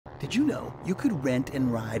Did you know you could rent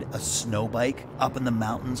and ride a snow bike up in the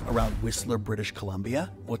mountains around Whistler, British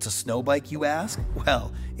Columbia? What's a snow bike, you ask?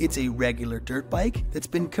 Well, it's a regular dirt bike that's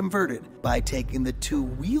been converted by taking the two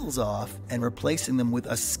wheels off and replacing them with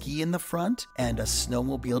a ski in the front and a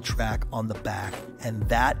snowmobile track on the back. And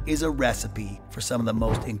that is a recipe for some of the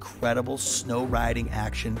most incredible snow riding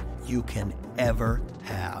action you can ever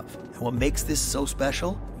have. And what makes this so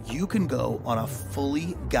special? You can go on a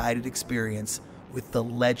fully guided experience with the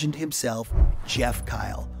legend himself, Geoff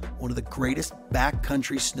Kyle, one of the greatest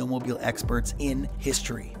backcountry snowmobile experts in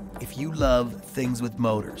history. If you love things with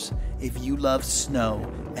motors, if you love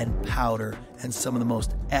snow and powder and some of the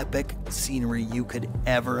most epic scenery you could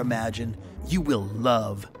ever imagine, you will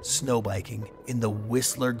love snowbiking in the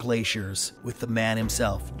Whistler Glaciers with the man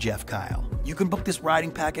himself, Geoff Kyle. You can book this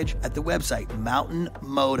riding package at the website Mountain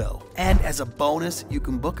Moto. And as a bonus, you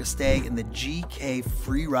can book a stay in the GK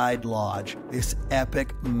Free Ride Lodge, this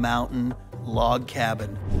epic mountain log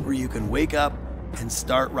cabin where you can wake up and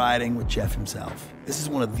start riding with Geoff himself. This is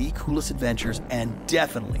one of the coolest adventures and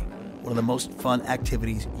definitely one of the most fun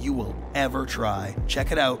activities you will ever try.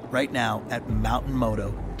 Check it out right now at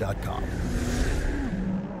mountainmoto.com.